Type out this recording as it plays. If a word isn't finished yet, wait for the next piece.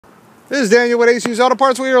This is Daniel with AC's Auto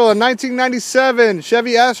Parts. We are on a 1997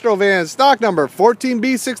 Chevy Astro van, stock number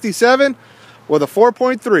 14B67 with a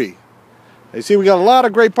 4.3. You see we got a lot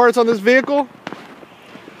of great parts on this vehicle.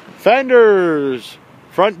 Fenders,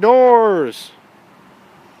 front doors,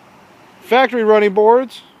 factory running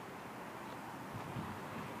boards.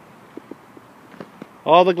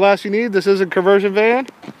 All the glass you need. This is a conversion van.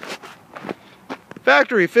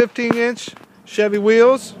 Factory 15-inch Chevy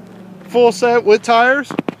wheels, full set with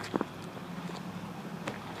tires.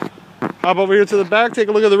 Hop over here to the back, take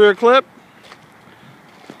a look at the rear clip.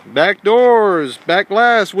 Back doors, back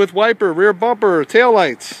glass with wiper, rear bumper, tail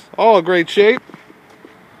lights, all in great shape.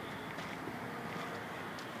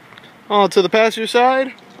 On to the passenger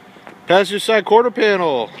side. Passenger side quarter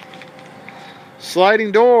panel,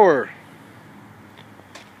 sliding door,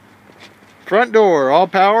 front door, all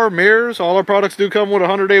power, mirrors. All our products do come with a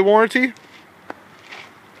 100-day warranty.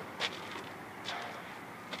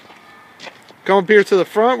 Come up here to the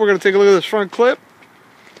front. We're going to take a look at this front clip.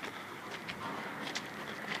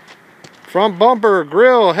 Front bumper,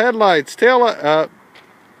 grille, headlights, tail light. I'm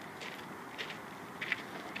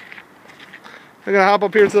going to hop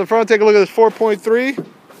up here to the front, take a look at this 4.3. I'm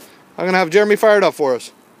going to have Jeremy fire it up for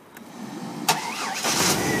us.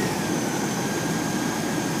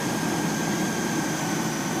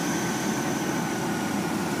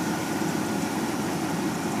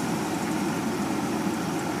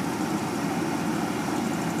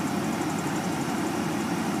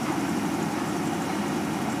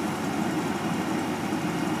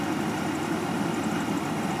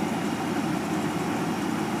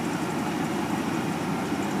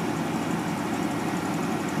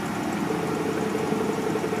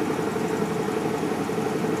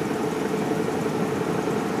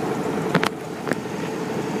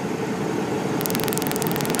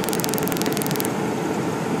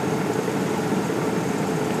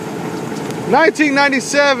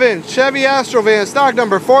 '97 Chevy Astro van, stock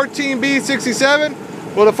number 14B67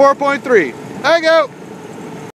 with a 4.3. There you go.